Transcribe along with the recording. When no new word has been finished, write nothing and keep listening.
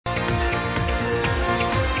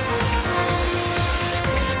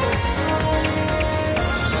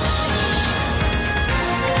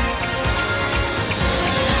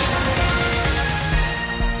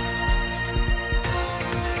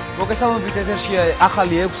მოგესალმებით, ეთერშია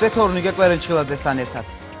ახალი 6 თორნი გეკვერენჩხილაძესთან ერთად.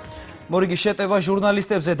 მორიგი შეტევა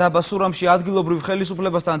ჟურნალისტებზე დაბა სურამში ადგილობრივ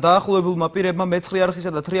ხელისუფლებასთან დაახლოებულმა პირებმა მეცხრე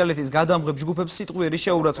არხისა და თრიალეთის გადამღებ ჯგუფებს სიტყვიერი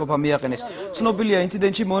შეურაცხყოფა მიაყენეს. ცნობილია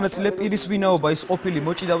ინციდენტში მონაწილე პირის ვინაობა, ის ყოფილი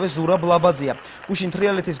მოჭიდავე ზურა ბლაბაძია. გუშინ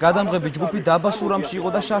თრიალეთის გადამღები ჯგუფი დაბა სურამში იყო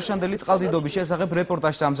და შარშანდელი წყალდიდობის შესახებ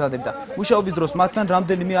რეპორტაჟს ამზადებდა. მუშაობის დროს მათთან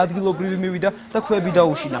რამდენიმე ადგილობრივი მივიდა და ქვები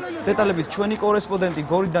დაუშინა. დეტალებით ჩვენი კორესპონდენტი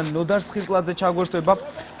გორიდან ნოდარ სხირტლაძე ჩაგვერთვება.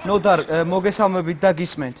 ნოდარ, მოგესალმებით და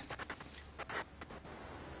გისმენთ.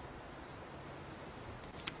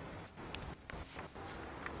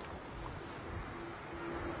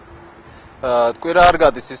 კვირა არ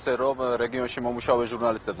გადის ისე, რომ რეგიონში მომუშავე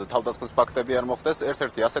ჟურნალისტებზე თავდასხმის ფაქტები არ მოხდეს.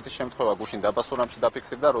 ერთ-ერთი ასეთი შემთხვევა გუშინ დაბა სურამში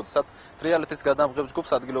დაფიქსირდა, როდესაც თრიალეთის გადამღებ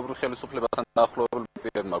ჯგუფს ადგილობრივ ხელისუფლებასთან დაახლოებულმა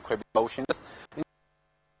პირებმა ქვები დაუშინეს.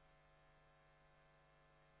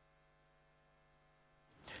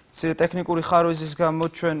 ტექნიკური ხარვეზის გამო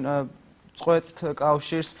ჩვენ წყვეტთ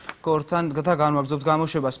კავშირს გორთან და განვაგრძობთ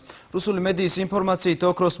გამოშვებას. რუსული მედიის ინფორმაციით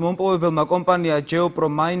ოქროს მომპოვებელმა კომპანია ჯეოპრო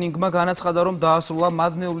მაინინგმა განაცხადა, რომ დაასრულა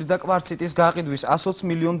მადნეულის და კვარციტის გაყიდვის 120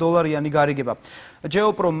 მილიონ დოლარიანი გარიგება.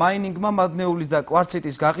 ჯეოპრო მაინინგმა მადნეულის და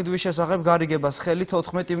კვარციტის გაყიდვის შესახებ გარიგებას ხელი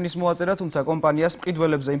 14 ივნის მოაწერა, თუმცა კომპანიას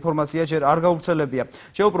მყიდველებზე ინფორმაცია ჯერ არ გავრცელებია.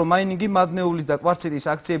 ჯეოპრო მაინინგი მადნეულის და კვარციტის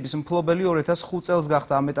აქციების მფლობელი 2005 წელს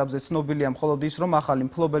გახდა. ამ ეტაპზე ცნობილია მხოლოდ ის, რომ ახალი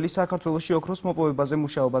მფლობელი საქართველოში ოქროს მოპოვებაზე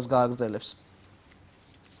მუშაობას გააგრძელებს.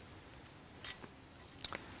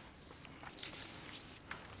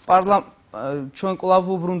 ჩვენ კვლავ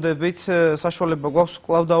უბრუნდებით, საშუალება გვაქვს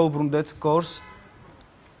კვლავ დაუბრუნდეთ გორს,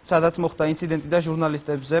 სადაც მოხდა ინციდენტი და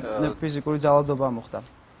ჟურნალისტებზე ფიზიკური ძალადობა მოხდა.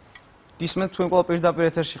 გისმენთ, ჩვენ კვლავ პირდაპირ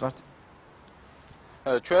ეთერში ხართ.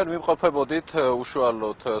 ჩვენ ვიმყოფებოდით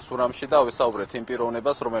უშუალოდ სურამში და ვისაუბრეთ იმ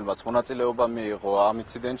პიროვნებას, რომელმაც მონაწილეობა მიიღო ამ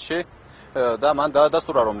ინციდენტში. და მან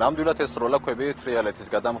დაადასტურა, რომ ნამდვილად ესროლა ქვები თრიალეთის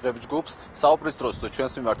გადამღებ ჯგუფს. საუბრის დროს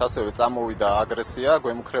ჩვენს მიმართ ასევე წამოვიდა აგრესია,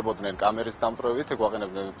 გვემუქრებოდნენ კამერის დამტვრევით,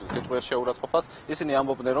 გვაყენებდნენ სიტყვიერ შეურაცხყოფას. ისინი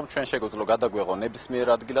ამბობდნენ, რომ ჩვენ შეგვეძლო გადაგვეღო ნებისმიერ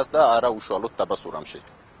ადგილას და არა უშუალოდ დაბა სურამში.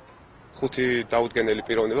 ხუთი დაუდგენელი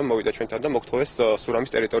პიროვნება მოვიდა ჩვენთან და მოგთხოვეს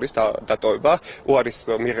სურამის ტერიტორიის დატოვება. უარის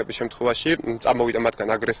მიღების შემთხვევაში წამოვიდა მათგან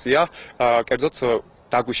აგრესია, კერძოდ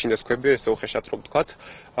დაგვიშინეს ქვები, ესე უხეშად რომ ვთქვათ,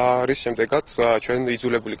 რის შემდეგაც ჩვენ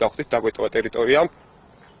იძულებული გავხდით დაგვეტოვა ტერიტორია.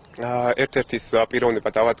 ერთ-ერთის პიროვნება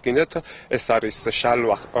დავადგინეთ, ეს არის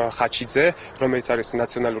შალვა ხაჩიძე, რომელიც არის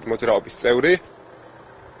ნაციონალური მოძრაობის წევრი.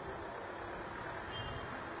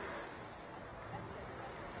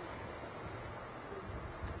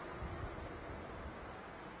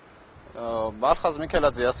 არხას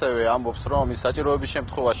მიქელაძე ასევე ამბობს, რომ ის საჭიროების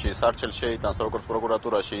შემთხვევაში სარჩელს შეიტანს როგორც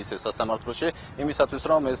პროკურატურაში, ისე სასამართლოში, იმისათვის,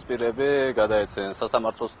 რომ ეს პირები გადაეცენ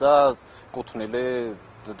სასამართლოს და კუთვნილი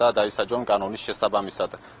და დაისაჯონ კანონის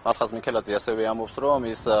შესაბამისად. არხას მიქელაძე ასევე ამბობს, რომ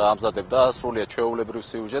ის ამზადებდა სრულიად ჩვეულებრივ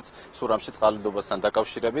სიუჟეტს სურამში წყალდიდობასთან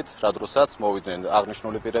დაკავშირებით, რა დროსაც მოვიდნენ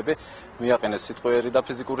აღნიშნული პირები, მიაყენეს სიტყვიერი და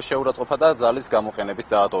ფიზიკური შეურაცხყოფა და ძალის გამოყენებით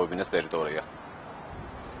დაატოვებინეს ტერიტორია.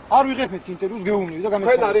 არ ვიღებთ ინტერვიუს გეუბნები და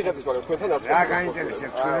გამეცემთ. თქვენ არ იღებთ, მაგრამ თქვენთან არ რა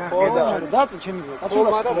გაინტერესებს თქვენ? დაწ ჩემი გო. კაცო,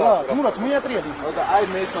 მურათ მეატრიალი. და აი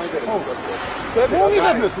მე ის მაინტერესებს. ნუ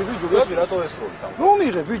მიღებთ ბიჭო, გესმი რატო ესროლით ამ. ნუ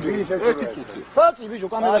მიღებ ბიჭო, ერთი კითხვი. დაწი ბიჭო,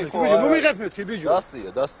 კამერაში ბიჭო, ნუ მიღებთ ბიჭო. დასია.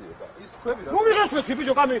 ის ქვები რა. ნუ მიღებთ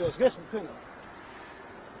ბიჭო, კამერას, გესმი თქვენ.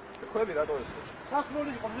 ქვები რატო ესროლით?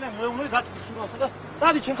 სასროლი იყო, მლემ, მეუბნები დაწი სურამსა და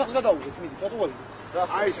წადი ჩემ ხალხს გადაუღეთ, მიდი, რატო ვარ?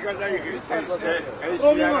 აი ეს გადაიღეთ. ეს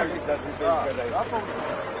იარაღი დაწვის გადაიღეთ.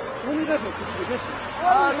 ნუ მიღებთ ბიჭო, გესმი.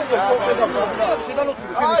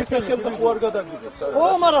 ო,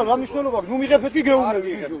 მაგრამ რა მნიშვნელობა აქვს? ნუ მიღებთ კი გეუბნები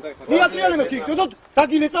ბიჭო. მიატრიალებთ იქ და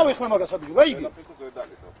დაგილეწავ ეხლა მაგასა ბიჭო, რა იგი?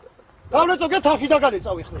 დავლეწო გე თავში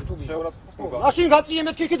დაგალეწავ ეხლა თუ ბიჭო. მაშინ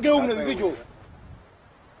გაწიემეთ კი იქით გეუბნები ბიჭო.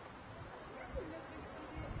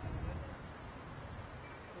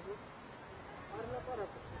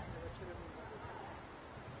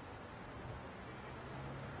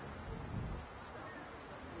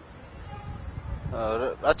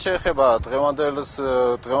 რაც შეეხება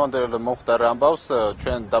დღევანდელ მომხდარ ამბავს,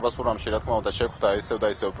 ჩვენ დაბა სურამში რა თქმა უნდა შეხვდა ისევ და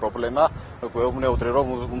ისევ პრობლემა. გვეუბნებოდნენ, რომ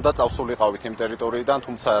უნდა წავსულიყავით იმ ტერიტორიიდან,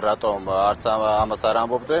 თუმცა რატომ არც ამას არ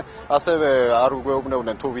ამბობდნენ. ასევე არ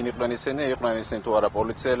გვეუბნებოდნენ თუ ვინ იყვნენ ისინი თუ არა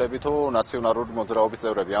პოლიციელები თუ ნაციონალური მოძრაობის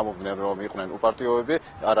წევრები. ამბობდნენ, რომ იყვნენ უპარტიოები,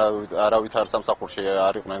 არავით არ სამსახურში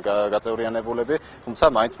არ იყვნენ გაწევრიანებულები, თუმცა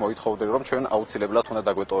მაინც მოითხოვდნენ, რომ ჩვენ აუცილებლად უნდა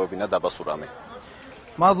დაგვეტოვებინა დაბა სურამი.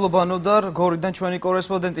 მადლობა ნოდარ, გორიდან ჩვენი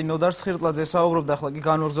კორესპონდენტი ნოდარ ცხირტლაძე საუბრობდა, ახლა კი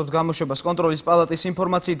განვაგრძობთ გამოშვებას. კონტროლის პალატის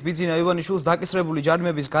ინფორმაციით ბიძინა ივანიშვილს დაკისრებული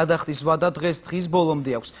ჯარიმების გადახდის ვადა დღეს დღის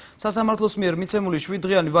ბოლომდე აქვს. სასამართლოს მიერ მიცემული 7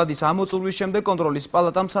 დღიანი ვადის ამოწურვის შემდეგ კონტროლის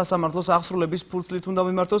პალატამ სასამართლოს აღსრულების ფურცლით უნდა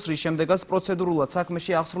მიმართოს, რის შემდეგაც პროცედურულად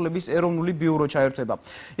საქმეში აღსრულების ეროვნული ბიურო ჩაერთვება.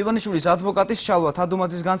 ივანიშვილის ადვოკატის შალვა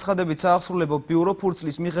თადუმაძის განცხადებით სააღსრულებო ბიურო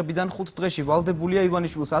ფურცლის მიღებიდან 5 დღეში ვალდებულია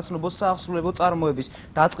ივანიშვილს აცნობს სააღსრულებო წარმოების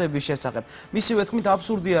დაწყების შესახებ. მისივე თქმით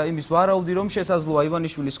აბსურდია იმის ვარაუდი, რომ შესაძლოა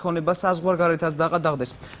ივანიშვილის ქონება საზღვარგარეთაც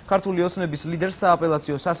დაყადაღდეს. ქართული ოცნების ლიდერს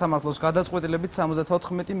სააპელაციო სასამართლოს გადაწყვეტილებით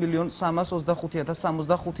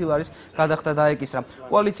 74,325,065 ლარის გადახდა დაეკისრა.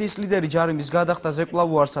 კოალიციის ლიდერი ჯარიმის გადახდაზე კვლავ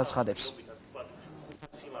უარს აცხადებს.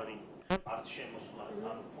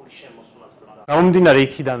 გამომდინარე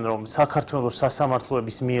იქიდან, რომ საქართველოს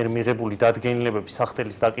სასამართლოების მიერ მიღებული დადგენილებები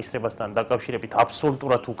სახთელის დაკისრებასთან დაკავშირებით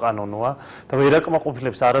აბსოლუტურად უკანონოა და ვერ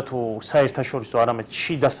აკმაყოფილებს არათუ საერთაშორისო, არამედ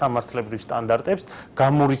შიდა სამართლებრივ სტანდარტებს,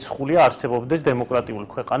 გამორიცხულია არსებობდეს დემოკრატიული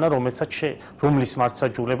ქვეყანა, რომლის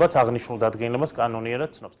მართსაჯულებაც აღნიშნულ დადგენილებას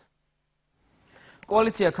კანონიერად ცნობს.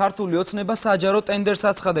 კოალიცია ქართული ოცნება საჯარო ტენდერს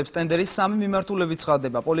აცხადებს. ტენდერის 3 მიმართულებით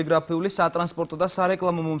ცხადდება: პოლიგრაფიული, სატრანსპორტო და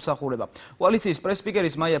სარეკლამო მომსახურება. კოალიციის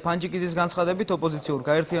პრესპიკერის მაია ფანჯიკიძის განცხადებით, ოპოზიციურ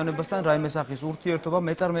გაერთიანებასთან რაიმე სახის ურთიერთობა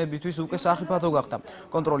მეწარმეებისთვის უკვე სახიფათო გახდა.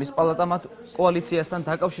 კონტროლის პალატა მათ კოალიციასთან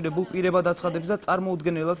დაკავშირებულ პირებად აცხადებს და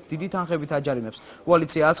წარმოუდგენელად დიდი თანხებით აჯარიმებს.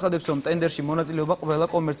 კოალიცია აცხადებს, რომ ტენდერში მონაწილეობა ყველა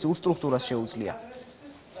კომერციულ სტრუქტურას შეუძლია.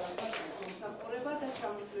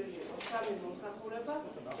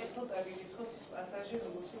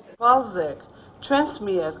 ხვალზე ჩვენს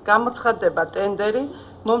მიერ გამოცხადდება ტენდერი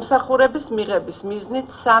მომსახურების მიღების მიზნით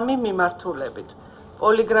 3 მიმართულებით: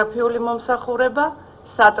 პოლიგრაფიული მომსახურება,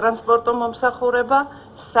 სატრანსპორტო მომსახურება,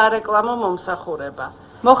 სარეკლამო მომსახურება.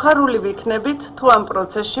 მოხარული ვიქნებით, თუ ამ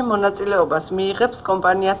პროცესში მონაწილეობას მიიღებს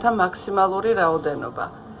კომპანიათა მაქსიმალური რაოდენობა.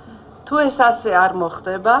 თუ ეს ასე არ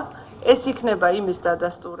მოხდება, ეს იქნება იმის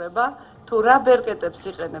დადასტურება, თუ რა ბერკეტებს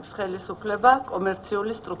იყენებს ხელისუფლება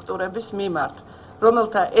კომერციული სტრუქტურების მიმართ,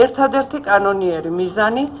 რომელთა ერთადერთი კანონიერი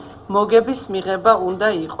მიზანი მოგების მიღება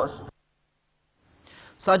უნდა იყოს.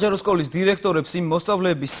 საჯარო სკოლის დირექტორებს იმ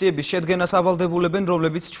მოსწავლეების სიების შედგენას ავალდებულებენ,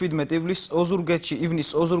 რომლებიც 17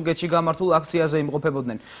 ივნის ოზურგეთში გამართულ აქციაზე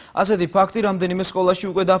იმყოფებოდნენ. ასეთი ფაქტი რამდენიმე სკოლაში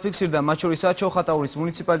უკვე დაფიქსირდა, მათ შორისაა ჩოხატაურის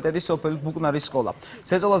მუნიციპალიტეტის სოფელ ბუკნარის სკოლა.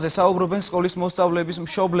 ზეწოლაზე საუბრობენ სკოლის მოსწავლეების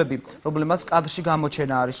მშობლები, რომლებმაც კადრში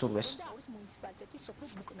გამოჩენა არ ისურვეს.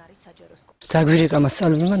 დაგვირეკა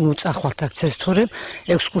მასწავლებელმა ნუ წახვალთ აქციაზე, თორემ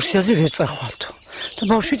ექსკურსიაზე ვერ წახვალთო. და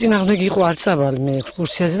ბავშვი წინააღმდეგი იყო, არ წავალ მე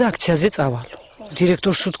ექსკურსიაზე და აქციაზე წავალო.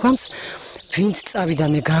 დირექტორს უთქვამს, ვინც წავიდა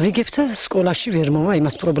მე გავიგებ და სკოლაში ვერ მოვა,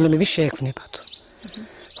 იმას პრობლემები შეექმნებათ.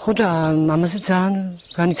 ხო და ამაზე ძალიან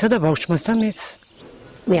განიცადა ბავშვმაც და მეც.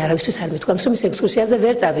 მე არავისთვის არ მithქვამს, რომ ის ექსკურსიაზე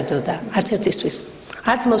ვერ წავიდოდა, არც ერთისთვის.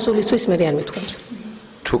 არც მოსულისთვის მე არ მithქვამს.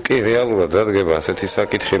 თუ კი რეალურად დადგება ასეთი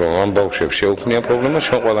საკითხი, რომ ამ ბავშვებს შეუქმნია პრობლემა,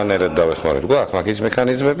 ჩვენ ყველანაირად დავეხმარებთ. გვაქვს მაგის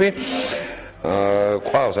მექანიზმები.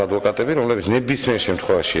 ყავს ადვოკატები, რომლებიც ნებისმიერ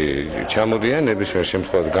შემთხვევაში ჩამოდიან, ნებისმიერ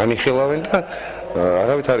შემთხვევაში განიხილავენ და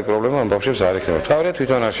არავით არის პრობლემა ამ ბავშვებს არ ექნება. თავარია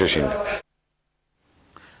თვითონ არ შეშინდა.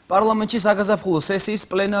 პარლამენტში საგაზაფხულო სესიის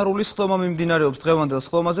პლენარული სხდომა მიმდინარეობს. დღევანდელ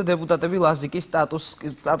სხდომაზე დეპუტატები ლაზიკის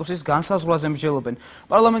სტატუსის განსაზღვრაზე მსჯელობენ.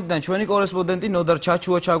 პარლამენტიდან ჩვენი კორესპონდენტი ნოდარ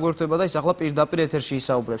ჩაჩუა ჩაგვერთვება და ის ახლა პირდაპირ ეთერში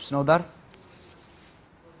ისაუბრებს. ნოდარ.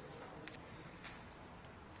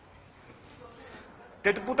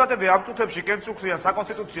 დეპუტატები ამ წუთებში კენწუხიან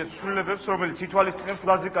საკონსტიტუციო ცვლილებებს, რომელიც ითვალისწინებს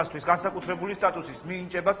ლაზიკასთვის განსაკუთრებული სტატუსის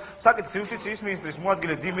მინიჭებას. საკითხს იუსტიციის მინისტრის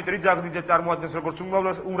მოადგილე დიმიტრი ძაგნიძე წარმოადგენს, როგორც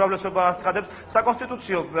უმრავლესობა აცხადებს,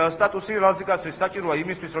 საკონსტიტუციო სტატუსი ლაზიკასთვის საჭიროა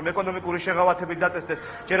იმისთვის, რომ ეკონომიკური შეღავათებით დაწესდეს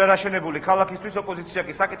ჯერ არ აშენებული ქალაქისთვის, ოპოზიცია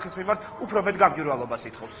კი საკითხის მიმართ უფრო მეტ გამჭვირვალობას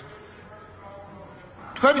ითხოვს.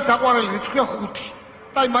 თქვენი საყვარელი რიცხვია 5.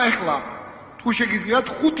 და ეხლა თუ შეგიძლიათ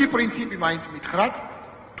 5 პრინციპი მაინც მითხრათ.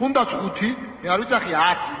 თუნდაც 5, მე არ ვიცახი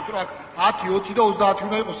 10, იმიტომ რომ 10, 20 და 30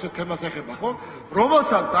 უნდა იყოს ეს თემას ეხება, ხო?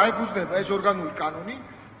 რომელსაც დაეფუძნება ეს ორგანული კანონი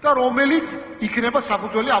და რომელიც იქნება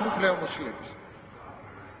საფუძველი ამ უფლებამოსილების.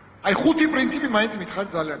 აი 5 პრინციპი მაინც მითხარ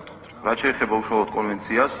ძალიან გთხოვთ. რაც შეეხება უშუალოდ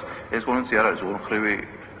კონვენციას, ეს კონვენცია არ არის ორმხრივი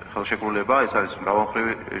ხელშეკრულება, ეს არის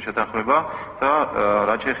მრავალმხრივი შეთანხმება და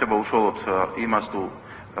რაც შეეხება უშუალოდ იმას თუ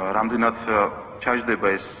რამდენად ჩაჯდება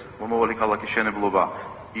ეს მომავალი ქალაქის შენებლობა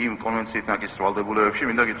იმ კონვენციით ნაკისრ ვალდებულებებში,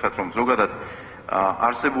 მინდა გითხრათ, რომ ზოგადად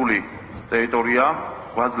არსებული ტერიტორია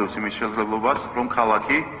გვაძლევს იმის შესაძლებლობას, რომ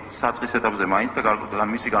ქალაქი საწყის ეტაპზე მაინც და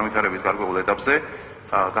მისი განვითარების გარკვეულ ეტაპზე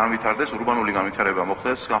განვითარდეს, ურბანული განვითარება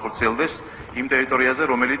მოხდეს, განხორციელდეს იმ ტერიტორიაზე,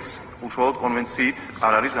 რომელიც უშუალოდ კონვენციით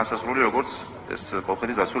არ არის განსაზღვრული როგორც ეს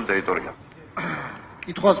კოლხეთის დაცული ტერიტორია.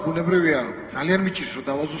 კითხვას ბუნებრივია ძალიან მიჭირს რომ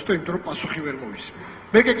დავაზუსტო, იმიტომ რომ პასუხი ვერ მოვისმე.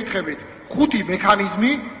 მე გეკითხებით 5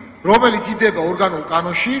 მექანიზმი, რომელიც იდება ორგანულ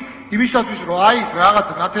კანონში, იმისათვის რომ აი ეს რაღაც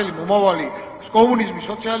ნათელი მომავალი კომუნიზმი,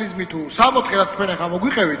 სოციალიზმი თუ 64 რაც თქვენ ახლა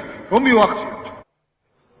მოგვიყევით, რომ მივახციოთ.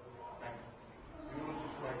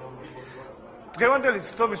 დღევანდელი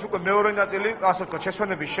სიტყვის უკვე მეორე ნაწილი, ასე ვთქვათ,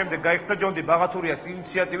 შესვენების შემდეგ გაიხსნა ჯონდი ბაღათურიას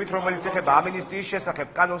ინიციატივით, რომელიც ეხება ამინისტიის შესახებ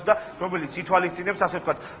კანონს და რომელიც ითვალისწინებს, ასე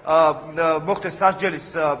ვთქვათ, მოხდეს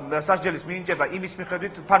სასჯელის მინიჭება იმის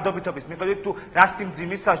მიხედვით, ფარდობითობის მიხედვით, თუ რა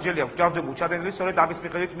სიმძიმის სასჯელი აქვს ჯანმრთელობ ჩადენილი, სწორედ ამის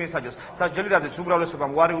მიხედვით მიესაჯოს სასჯელი, რაზეც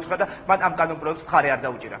უმრავლესობამ უარი უთხრა და მან ამ კანონპროექტს მხარე არ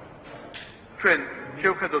დაუჭირა. ჩვენ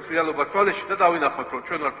შევხედოთ რეალობას თვალეში და დავინახოთ, რომ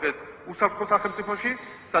ჩვენ ვართ დღეს უსაფრთხო სახელმწიფოში,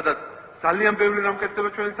 სადაც ძალიან ბევრი რამ კეთდება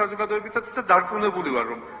ჩვენი საზოგადოებისათვის და დარწმუნებული ვარ,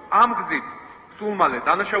 რომ ამ გზით სულ მალე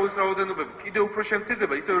დანაშაულის რაოდენობები კიდევ უფრო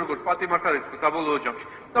შემცირდება, ისევე როგორც პატიმართ არის საბოლოო ჯამში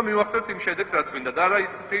და მივახცევთ იმ შედეგს, რაც მინდა და არა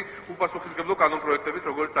ისეთი უპასუხისმგებლო კანონპროექტებით,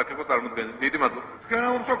 როგორც აქ იყო წარმოდგენილი. დიდი მადლობა. თქვენ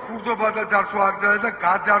ამბობთ, ქურდობა და ძარცვა აგზავნე და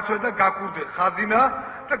გაძარცვე და გაქურდე ხაზინა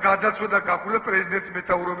და გაძარცვე და გაქურდე პრეზიდენტის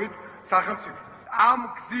მეთაურობით სახელმწიფო. ამ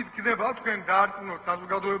გზით გდება თქვენ დაარწმუნოთ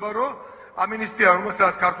საზოგადოება, რომ ამინისტია,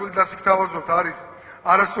 რომელსაც ქართული დასიქთავაზობთ, არის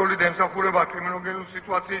არასწორად ემსახურება კრიმინოლოგიური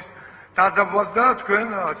სიტუაციის დაძაბვას და თქვენ,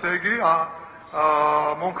 ასე იგი,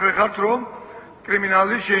 მომხრეხართ, რომ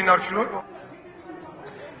კრიმინალი შეინარჩუნოთ.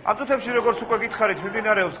 ამ წუთებში როგორც უკვე გითხარით,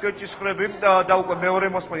 მიმდინარეობს კეჭისხრები და უკვე მეორე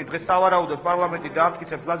მოსმენით დღეს სავარაუდოდ პარლამენტი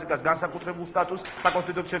დაამტკიცებს ლაზიკას განსაკუთრებულ სტატუსს,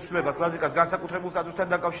 საკონსტიტუციო ცვლილებას ლაზიკას განსაკუთრებულ სტატუსთან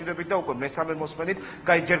დაკავშირებით და უკვე მესამე მოსმენით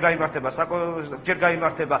ჯერ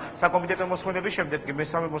გაიმართება საკომიტეტო მოსმენები, შემდეგ კი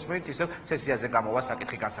მესამე მოსმენით ისევ სესიაზე გამოვა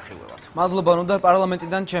საკითხი განსახილველად. მადლობა ნოდარ,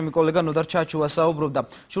 პარლამენტიდან ჩემი კოლეგა ნოდარ ჩაჩუა საუბრობდა.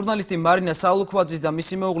 ჟურნალისტი მარინა სალუქვაძის და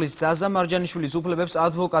მისი მეუღლის ზაზა მარჯანიშვილის უფლებებს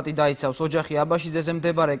ადვოკატი დაიცავს. ოჯახი აბაშიძეზე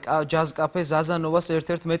მდებარე ჯაზ კაფე ზაზანოვას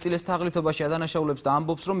ერთ-ერთ მეწილეს თაღლითობაში ადანაშაულებს და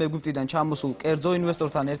ამბობს, რომ ეგვიპტიდან ჩამოსულ კერძო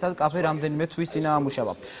ინვესტორთან ერთად კაფე რამდენიმე თვის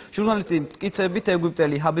წინაამუშავა. ჟურნალისტი მტკიცებით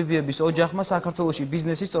ეგვიპტელი ჰაბიბიების ოჯახმა საქართველოში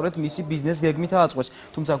ბიზნესი სწორედ მისი ბიზნეს გეგმით ააწყვეს,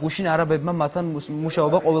 თუმცა გუშინ არაბებმა მათთან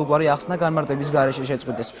მუშაობა ყოველგვარი ახსნა განმარტების გარეშე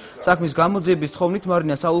შეწყვეტეს. საქმის გამოძიების თხოვნით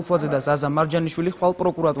მარინა სალუქვაძე და ზაზა მარჯანიშვილი ხვალ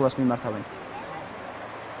პროკურატურას მიმართავენ.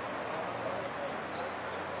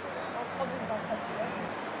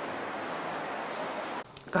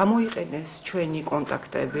 გამოიყენეს ჩვენი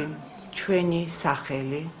კონტაქტები, ჩვენი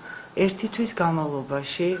სახელი, ერთი თვის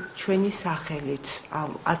განმავლობაში ჩვენი სახელით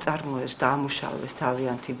აწარმოეს და ამუშავეს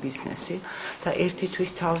თავიანთი ბიზნესი და ერთი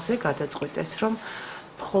თვის თავზე გადაწყვიტეს, რომ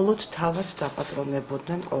მხოლოდ თავად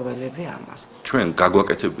დაპატრონებოდნენ ყოველები ამას. ჩვენ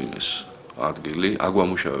გაგვაკეთებინეს ადგილი,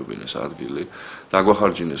 აგვამუშავებინეს ადგილი,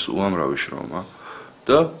 დაგვახარჯინეს უამრავი შრომა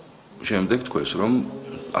და შემდეგ თქვეს, რომ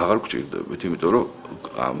აღარ გჭირდებით, იმიტომ რომ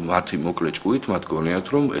მათი მოკლე ჭკუით მათ გონიათ,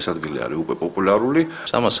 რომ ეს ადგილი არის უკვე პოპულარული.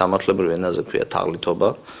 ამას სამართლებრივ ენაზე ქვია თაღლითობა,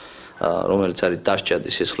 რომელიც არის დასჭადი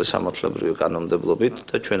სისხლის სამართლებრივი კანონმდებლობით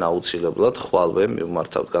და ჩვენ აუცილებლად ხვალვე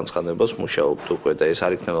მივმართავთ განცხადებას, მუშაობთ უკვე და ეს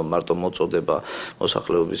არ იქნება მარტო მოწოდება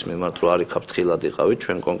მოსახლეობის მიმართ, რომ არ იქ ფრთხილად იყავით,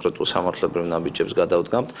 ჩვენ კონკრეტულ სამართლებრივ ნაბიჯებს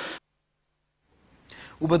გადავდგამთ.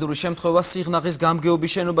 უბედური შემთხვევა სიღნაღის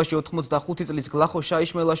გამგეობის შენობაში 85 წლის გლახო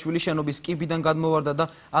შაიშმელაშვილი შენობის კიბიდან გადმოვარდა და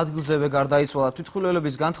ადგილზევე გარდაიცვალა.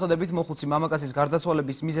 თვითმხილველების განცხადებით მოხუცი მამაკაცის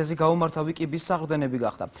გარდაცვალების მიზეზი გაუმართავი კიბის საყრდენები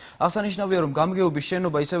გახდა. აღსანიშნავია, რომ გამგეობის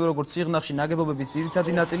შენობა ისევე როგორც სიღნაღში ნაგებობების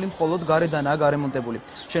ძირითადი ნაწილი მხოლოდ გარედანაა გარემონტებული.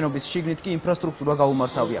 შენობის შიგნით კი ინფრასტრუქტურა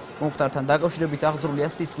გაუმართავია. მომხდართან დაკავშირებით აღძრულია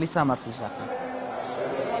სისხლის სამართლის საქმე.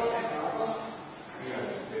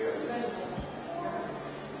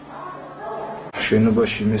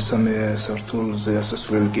 შენობაში მესამე სართულზე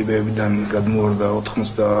ასასვლელი კიბეებიდან გადმოვარდა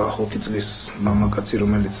 85 წლის მამაკაცი,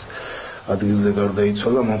 რომელიც ადგილზე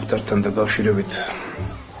გარდაიცვალა. მომხდართან დაკავშირებით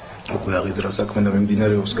უკვე აღიძრა საქმე და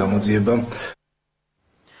მიმდინარეობს გამოძიება.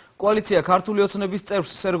 კოალიცია ქართული ოცნების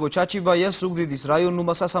წევრს სერგო ჩაჩიბაიას ზუგდიდის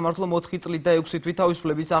რაიონულმა სასამართლომ 4 წლით და 6 თვის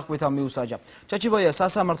თავისუფლების აღკვეთა მიუსაჯა. ჩაჩიბაიას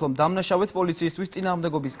სასამართლომ დამნაშავედ პოლიციისთვის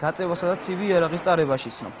წინააღმდეგობის გაწევასა და ცივი იარაღის ტარებაში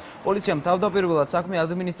ცნო. პოლიციამ თავდაპირველად საქმე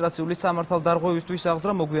ადმინისტრაციული სამართალდარღვევისთვის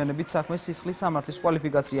აღძრა, მოგვიანებით საქმე სისხლის სამართლის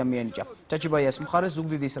კვალიფიკაცია მიენიჭა. ჩაჩიბაიას მხარეს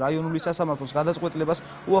ზუგდიდის რაიონული სასამართლოს გადაწყვეტილებას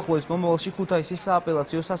უახლოეს მომავალში ქუთაისის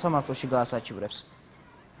სააპელაციო სასამართლოში გაასაჩივრებს.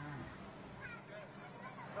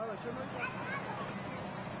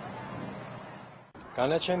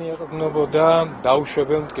 განაჩენი ეყრდნობოდა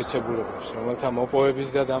დაუშვებელ მტკიცებულებებს, რომელთა მოპოვების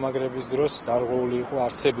და დამაგრების დროს დარღვეული იყო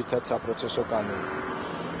არსებითად საპროცესო კანონი.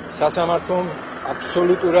 სასამართლომ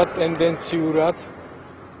აბსოლუტურად ტენდენციურად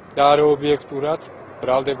და არაობიექტურად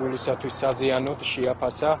ბრალდებულისათვის საზიანოდ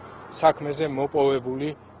შეაფასა საქმეზე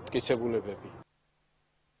მოპოვებული მტკიცებულებები.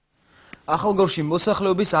 ახალგორში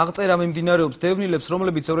მოსახლეობის აღწერა მიმდინარეობს დევნილებს,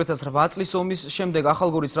 რომლებიც 2008 წლის ომის შემდეგ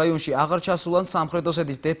ახალგორის რაიონში აღარ ჩასულან სამხრეთ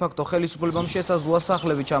ოსეთის დე-ფაქტო ხელისუფლებამ შესაძლოა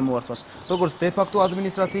სახლები ჩამოართვას. როგორც დე-ფაქტო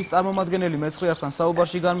ადმინისტრაციის წარმომადგენელი მეცხრეებთან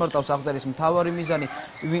საუბარში განმარტავს, აღწერის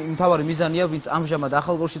მთავარი მიზანია, ვინც ამჟამად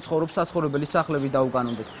ახალგორში ცხოვრობს, საცხოვრებელი სახლები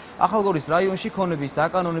დაუკანონდეთ. ახალგორის რაიონში ქონების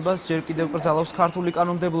დაკანონებას ჯერ კიდევ კრძალავს ქართული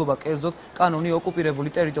კანონმდებლობა, კერძოდ კანონი ოკუპირებული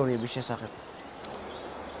ტერიტორიების შესახებ.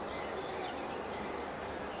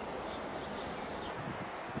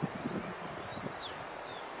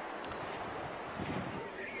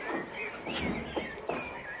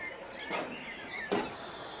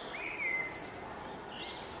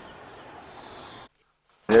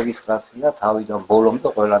 რეგისტრაცია თავიდან ბოლომდე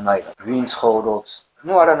ყველანაირად ვინ ცხოვრობს,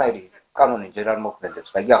 არანაირი კანონი ჯერ არ მოქმედებს,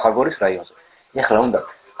 იგი ახალგორის რაიონზე. ეხლა უნდა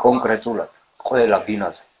კონკრეტულად ყველა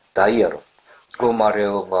ბინაზე დაიარო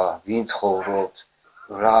მდგომარეობა, ვინ ცხოვრობს,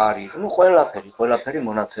 რა არის, ყველაფერი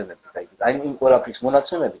მონაცემებით. აი იმ ყველაფრის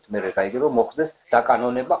მონაცემებით მე გაიგე რომ მოხდეს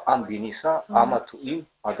დაკანონება ამ ბინისა, ამა თუ იმ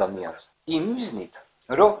ადამიანს. იმ მიზნით,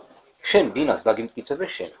 რომ შენ ბინას დაგიმტკიცებენ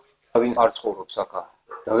შენ. ვინ არ ცხოვრობს აქ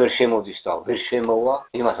და ვერ შემოდის და ვერ შემოვა,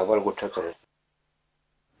 იმას აღარ გოჩაწერეთ.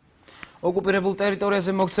 ოკუპირებულ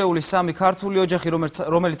ტერიტორიაზე მოქცეული სამი ქართული ოჯახი,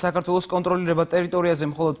 რომელიც საქართველოს კონტროლირებად ტერიტორიაზე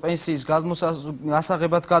მხოლოდ პენსიის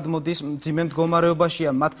ასაღებად გადმოდის, მძიმე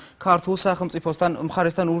მდგომარეობაშია, მათ ქართულ სახელმწიფოსთან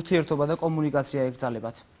მხარესთან ურთიერთობა და კომუნიკაცია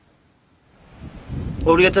ეკრძალებათ.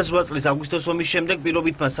 2008 წლის აგვისტოს ომის შემდეგ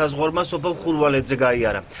პირობითმა საზღვარმა სოფელ ხურვალეთზე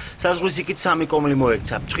გაიარა. საზღვრის იქით სამი კომლი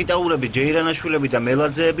მოექცა. ჭყიტაურები, ჯეირანაშვილები და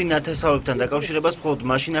მელაძეები ნათესავებთან დაკავშირებას მხოლოდ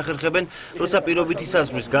მაშინ ახერხებენ, როცა პირობითი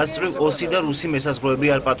საზღვრის გასწვრივ ოსი და რუსი მესაზღვროები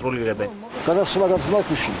არ პატრულირებენ. გადასვლა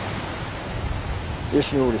გაცმაკუში ეს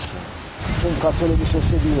მეორესა. ჩვენ ქართველების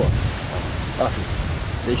ოსები ვარ. ახლა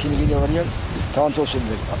ისინი გინევარიან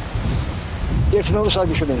თავანთოსები. ეს მეორე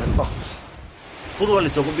საგიშობენ.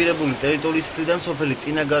 ხურვალის ოკუპირებული ტერიტორიის მხრიდან სოფელი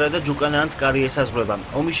წინაგარა და ჯუკანაანთკარი ესაზღვრება.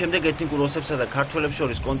 ომის შემდეგ ეთნიკურ ოსებსა და ქართველებს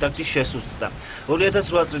შორის კონტაქტი შესუსტდა.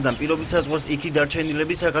 2008 წლიდან პირობით საზღვარს იქი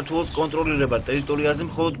დარჩენილები საქართველოს კონტროლირებად ტერიტორიაზე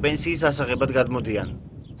მხოლოდ პენსიის ასაღებად გადმოდიან.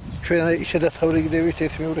 ჩვენ ისე დასავლეგდებით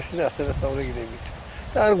ერთ მეორეში და ასე დასავლეგდებით.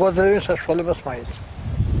 და არ გვაძლევენ საშუალებას მაინც.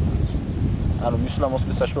 ანუ მისვლა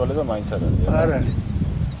მოსვლის საშუალება მაინც არ არის. არ არის.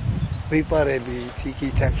 ვიპარებით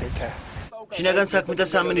იქით-აქეთა. შინაგან საქმეთა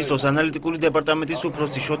სამინისტროს ანალიტიკური დეპარტამენტის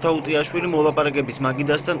უფროსი შოთა უტიაშვილი მოლაპარაკების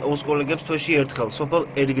მაგიდასთან ოს კოლეგებს თვეში ერთხელ სოფელ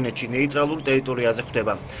ერიგნეთში ნეიტრალურ ტერიტორიაზე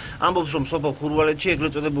ხვდება. ამბობს, რომ სოფელ ხურვალეთში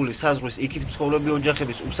ეგრეთ წოდებული საზღვრის იქით მცხოვრები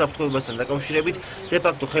ოჯახების უსაფრთხოებასთან დაკავშირებით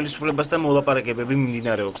დე-ფაქტო ხელისუფლებასთან მოლაპარაკებები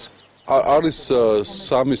მიმდინარეობს. არის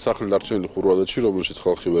სამი სახლი დარჩენილი ხურვალეთში, რომელშიც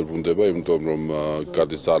ხალხი ვერ ბრუნდება, იმიტომ რომ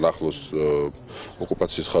გადის ძალიან ახლოს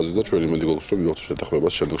ოკუპაციის ხაზი და ჩვენი იმედი გვაქვს, რომ მივახცეთ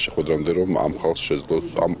შეთანხმებას შემდეგ შეხვედრამდე, რომ ამ ხალხს შეძლოს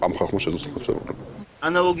ამ ხალხმა შეძლოს ხელშეუხლება.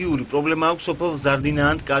 ანალოგიური პრობლემა აქვს სოფელ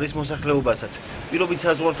ზარდინაანთკარის მოსახლეობასაც. პირობით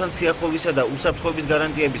საზღვართან სიახლოვისა და უსაფრთხოების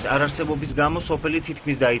გარანტიების არარსებობის გამო სოფელი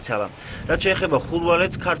თითქმის დაიცალა. რაც შეეხება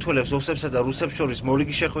ხურვალეთს, ქართველებს, ოსებსა და რუსებს შორის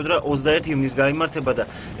მორიგი შეხვედრა 21 ივნისს გაიმართება და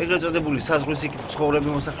ეგრეთ წოდებული საზღვრის იქით მცხოვრები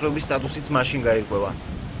მოსახლეობის სტატუსიც მაშინ გაირკვევა.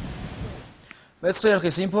 მეცხრე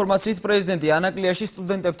არხის ინფორმაციით პრეზიდენტი ანაკლიაში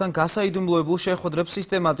სტუდენტებთან გასაიდუმლოებულ შეხვედრებს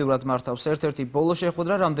სისტემატურად მართავს. ერთ-ერთი ბოლო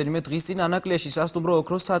შეხვედრა რამდენიმე დღის წინ ანაკლიაში სასტუმრო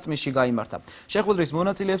ოქროს საწმისში გაიმართა. შეხვედრის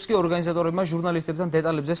მონაწილეებს კი ორგანიზატორებმა ჟურნალისტებთან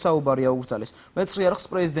დეტალებზე საუბარი აუგრძალეს. მეცხრე არხს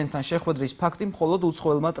პრეზიდენტთან შეხვედრის ფაქტი მხოლოდ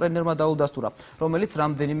უცხოელმა ტრენერმა დაუდასტურა, რომელიც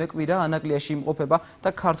რამდენიმე კვირა ანაკლიაში იმყოფება და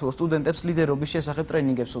ქართულ სტუდენტებს ლიდერობის შესახებ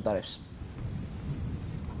ტრენინგებს უტარებს.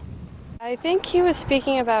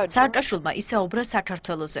 საარტაშულმა ისაუბრა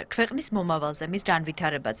საქართველოზე, ქვეყნის მომავალზე, მის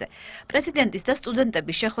განვითარებაზე. პრეზიდენტის და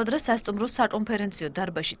სტუდენტების შეხვედრა სასტუმროს საკონფერენციო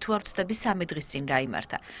დარბაზში თუ არ ვცდები 3 დღის წინ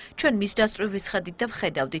გაიმართა. ჩვენ მის დასწრების ხედით და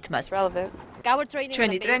ვხედავდით მას.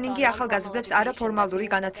 ჩვენი ტრენინგი ახალგაზრდებს არაფორმალური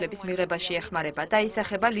განათლების მიღებაში ეხმარება და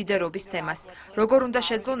ისახება ლიდერობის თემას. როგორ უნდა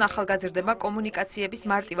შეძლონ ახალგაზრდებმა კომუნიკაციების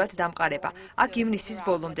მარტივად დამყარება. აქ ივნისის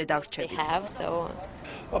ბოლომდე დავრჩებით.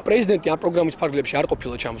 პრეზიდენტი ამ პროგრამის ფარგლებში არ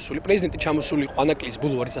ყოფილა ჩამოსული. პრეზიდენტი ჩამოსული იყო ანაკლის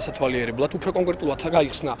ბულვარის დასათვალიერებლად, უფრო კონკრეტულად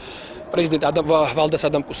გაიხსნა პრეზიდენტ ვალდას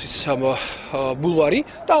ადამკუსის ბულვარი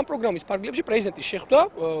და ამ პროგრამის ფარგლებში პრეზიდენტი შეხვდა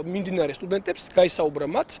მიმდინარე სტუდენტებს, გაისაუბრა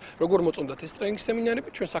მათ, როგორ მოწონდათ ეს ტრენინგ სემინარები,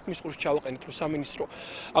 ჩვენ საქმის ყურში ჩავაყენეთ, რომ სამინისტრო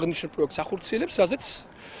აღნიშნულ პროექტს ახორციელებს, რაზეც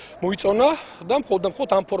მოიწონა და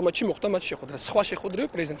მხოლოდ ამ ფორმატში მოხდა მათ შეხვედრა. სხვა შეხვედრები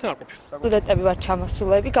პრეზიდენტთან არ ყოფილა. სტუდენტები ვართ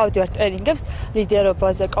ჩამოსულები, გავდივართ ტრენინგებს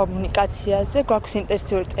ლიდერობაზე, კომუნიკაციაზე, გვაქვს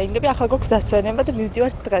ინტენსიური ტრენინგები, ახლა გვაქვს დასვენება და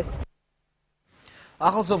მივდივართ დღეს.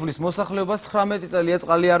 ახალსოფლის მოსახლეობას 19 წელია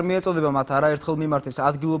წყალი არ მიეწოდება, მათ არაერთხელ მიმართეს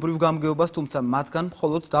ადგილობრივ გამგეობას, თუმცა მათგან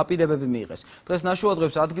მხოლოდ დაპირებები მიიღეს. დღეს ნაშუა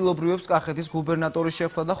დღეს ადგილობრივებს კახეთის გუბერნატორის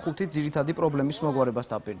შეხვდა და 5 ძირითადი პრობლემის მოგვარებას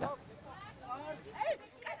დაპირდა.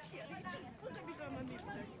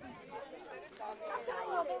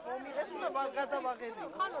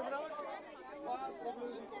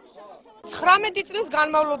 19 წლის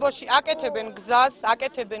განმავლობაში აკეთებენ გზას,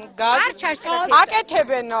 აკეთებენ გაზს,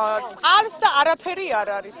 აკეთებენ წყალს და არაფერი არ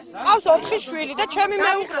არის. ყავს 4 შვილი და ჩემი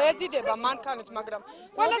მეუღლე ეძიდება მანქანით, მაგრამ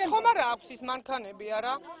ყველას ხომ არა აქვს ის მანქანები,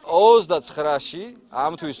 არა? 29-ში,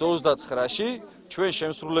 ამ თვის 29-ში ჩვენ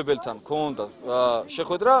შემსრულებელთან ქონდა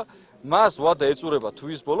შეხვედრა, მას ვადა ეწურება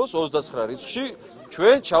თვის ბოლოს 29 რიცხვში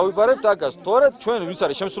ჩვენ ჩავიბარებთ აკას. თორე ჩვენ ვინც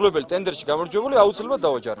არის შემსრულებელი ტენდერში გამარჯვებული, აუცილებლად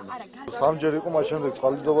დავაჯარებთ. სამჯერ იყო მას შემდეგ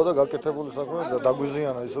წყალდიდობა და გაკეთებული საქმე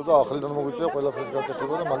დაგვიზიანა ისო და ახლიდან მოგვიწია ყველაფერი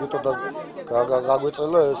გაკეთება და მაგითო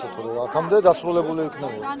გაგვეწელა ესე თორე აქამდე დასრულებული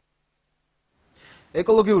იქნებოდა.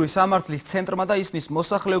 ეკოლოგიური სამართლის ცენტრმა და ისნის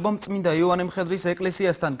მოსახლეობამ წმინდა იოანე მხედრის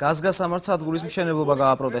ეკლესიასთან გაზგასამართ სადგურის მშენებლობა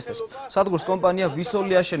გააპროტესტეს. სადგურს კომპანია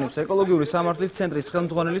ვისოლი აშენებს. ეკოლოგიური სამართლის ცენტრის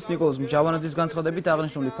ხელმძღვანელის ნიკოლოზ მჟავანაძის განცხადებით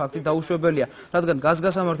აღნიშნული ფაქტი დაუშვებელია, რადგან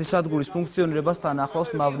გაზგასამართის სადგურის ფუნქციონირებას თან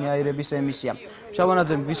ახლავს მავნე აირების ემისია.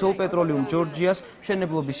 მჟავანაძემ ვისოლ პეტროლიუმ ჯორჯიას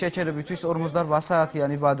მშენებლობის შეჩერებისთვის 48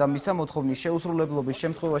 საათიანი ვადა მისცა, მოთხოვნის შეუსრულებლობის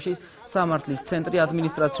შემთხვევაში სამართლის ცენტრი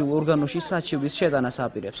ადმინისტრაციულ ორგანოში საჩივრის შეტანას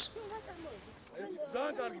აპირებს.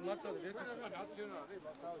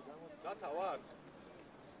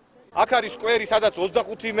 აქ არის სკვერი, სადაც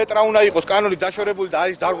 25 მეტრა უნდა იყოს კანონით დაშორებული და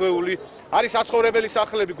არის დარღვეული, არის საცხოვრებელი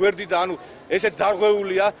სახლები გვერდით და ანუ ესეც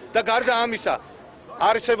დარღვეულია და გარდა ამისა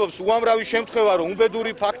არსებობს უამრავი შემთხვევა, რომ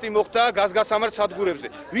უბედური ფაქტი მოხდა გაზგასამართ სადგურებზე.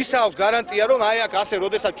 ვის აქვს გარანტია, რომ აი აქ ასე,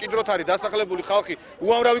 როდესაც ჭიდროთ არის დასახლებული ხალხი,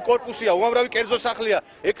 უამრავი კორპუსია, უამრავი კერძო სახლია,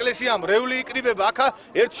 ეკლესია მრევლი იკრიბება, აქ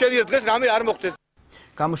ერთ შევიერ დღეს რამე არ მოხდეს.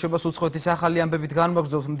 გამოშვებას უცხოეთის ახალი ამბებით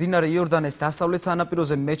განმაგრძობს, მდინარე იორდანეს დასავლეთ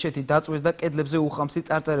სანაპიროზე მეჩეთი დაწვეს და კედლებზე უხამსი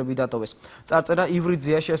წარწერები დატოვეს. წარწერა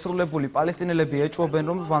ივრიდზეა შესრულებული. პალესტინელები ეჭვობენ,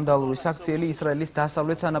 რომ ვანდალური საქციელი ისრაელის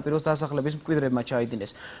დასავლეთ სანაპიროს დასახლების მკვიდრებმა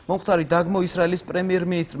ჩაიდინეს. მომხდარი დაგმო ისრაელის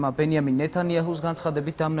პრემიერ-მინისტრმა ბენიამინ ნეთანიაჰუს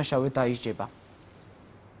განცხადებით დამნაშავე დაისჯება.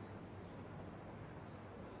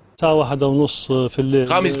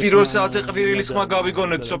 ღამის პირველ საათზე ყვირილის ხმა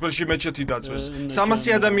გავიგონეთ, სოფელში მეჩეთი დაწვეს.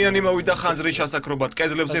 300 ადამიანი მოვიდა ხანძრის ჩასაქრობად,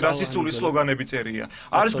 კედლებზე რასისტული სლოგანები წერია.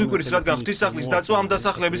 არის გვიკვირს, რადგან ღვთისახლის დაწვა ამ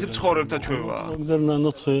დასახლების მცხოვრებთა ჩვევაა.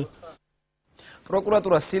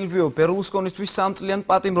 პროკურატურა სილვიო ბერლუსკონისთვის 3 წლიან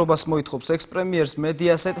პატიმრობას მოითხოვს. ექს-პრემიერს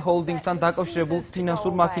მედიასეტ ჰოლდინგთან დაკავშირებულ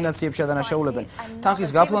ფინანსურ მაქინაციებში ადანაშაულებენ.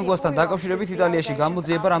 თანხის გაფლანგვასთან დაკავშირებით იტალიაში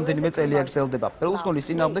გამოძიება რამდენიმე წელია გრძელდება. ბერლუსკონის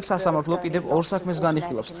წინააღმდეგ სასამართლო კიდევ ორ საქმეს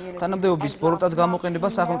განიხილავს. თანამდებობის ბოროტად გამოყენება,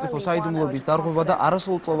 სახელმწიფო საიდუმლოების დარღვევა და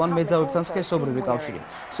არასრულწლოვან მეძავებთან სქესობრივი კავშირი.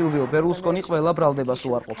 სილვიო ბერლუსკონი ყველა ბრალდებას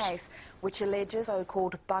უარყოფს. which alleges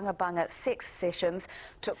so-called banga-banga sex sessions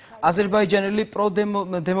took აზერბაიჯანელი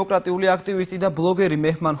პროდემოკრატიული აქტივისტი და ბლოგერი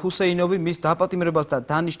მეჰმან ჰუსეინოვი მის დაპატიმრებას და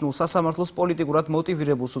დანიშნულ სასამართლოს პოლიტიკურად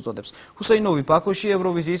მოტივირებულს უწოდებს. ჰუსეინოვი ბაქოში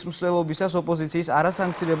ევროვიზიის მსვლელობისას ოპოზიციის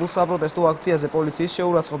არასანქცირებულ საპროტესტო აქციაზე პოლიციის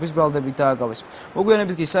შეურაცხყოფის ბრალდებით დააგავეს.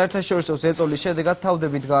 მოგვიანებით კი საერთაშორისო ზეწოლის შედეგად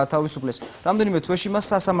თავდებით გაათავისუფლეს. რამდენიმე თვეში მას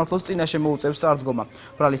სასამართლოს წინაშე მოუწევს წარდგომა.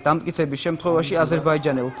 ბრალის დამტკიცების შემთხვევაში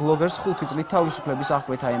აზერბაიჯანელ ბლოგერს 5 წლით თავისუფლების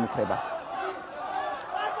აღკვეთა ემუქრება.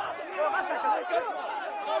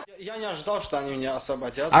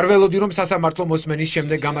 არ ველოდი რომ სასამართლო მოსმენის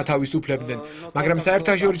შემდეგ გამათავისუფლებდნენ, მაგრამ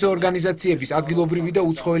საერთაშორისო ორგანიზაციების ადგილობრივი და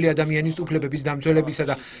უცხოელი ადამიანის უფლებების დამცველებისა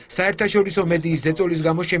და საერთაშორისო მედიის ზეწოლის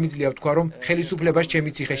გამო შემიძლია ვთქვა, რომ ხელისუფლებას ჩემი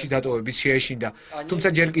ციხეში დატოვების შეეშინდა, თუმცა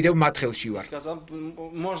ჯერ კიდევ მათ ხელში ვარ.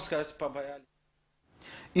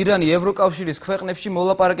 ირანი ევროკავშირის ქვეყნებში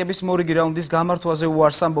მოლაპარაკების მორიგი რაუნდის გამართვაზე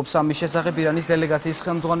უარს ამბობს. ამის შესახებ ირანის დელეგაციის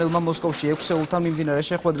ხელმძღვანელმა მოსკოვში 6 სეულთან მიმდინარე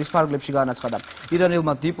შეხვედრის ფარგლებში განაცხადა.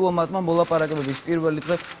 ირანელმა დიპლომატმა მოლაპარაკებების პირველი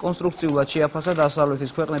დღე კონსტრუქციულად შეაფასა.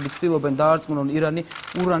 დასავლეთის ქვეყნები ცდილობენ დაარწმუნონ ირანი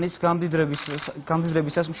ურანის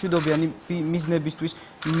გამდიდრებისას მშვიდობიანი მიზნებისთვის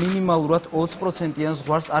მინიმალურად 20%-იან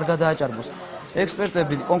ზღვარს არ გადააჭარბოს.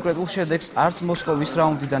 ექსპერტები კონკრეტულ შედეგს არც მოსკოვის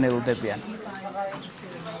რაუნდიდან ელოდებიან.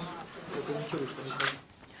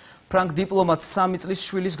 ფრანგ დიპლომატს 3 წლის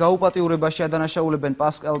შვილის გაუპატიურებაში ადანაშაულებენ.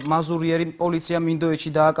 პასკალ მაზურიერი პოლიციამ ინდოეთში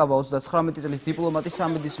დააკავა. 39 წლის დიპლომატი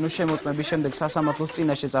სამედიცინო შემოწმების შემდეგ სასამართლოს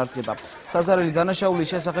წინაშე წარდგება. საზარელი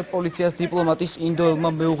დანაშაულის შესახებ პოლიციას დიპლომატის ინდოელმა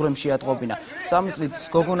მეუღრემ შეატყობინა. 3 წლის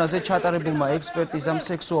გოგონაზე ჩატარებულმა ექსპერტიზამ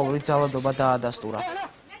სექსუალური ძალადობა დაადასტურა.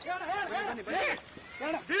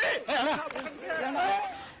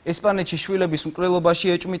 ესპანეთში შვილების მკვლელობაში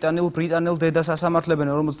ეჭვმიტანილ ბრიტანელ დედას ასამართლებენ.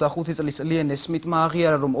 45 წლის ლიენე სმიტმა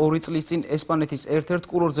აღიარა, რომ 2 წლის წინ ესპანეთის ერთ-ერთ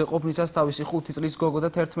კურორტზე ყოფნისას თავისი 5 წლის გოგო და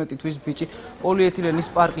 11 თვის ბიჭი პოლიეთილენის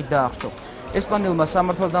პარკით დაახრჩო. ესპანელმა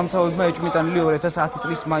სამართალდამცავებმა ეჭვმიტანილი 2010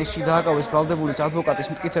 წლის მაისში დააკავეს. ბრალდებულის ადვოკატის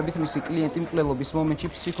მტკიცებით მისი კლიენტი მკვლელობის მომენტში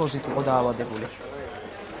ფსიქოზით იყო დაავადებული.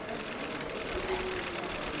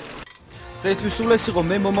 დღესთვის სულ ეს იყო.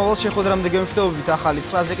 მე მომავალ შეხვედრამდე გემშვიდობებით. ახალი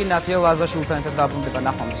ცხრაზე კი ნათია ლაზაშვილთან ერთად დაბრუნდება.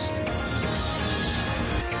 ნახვამდის.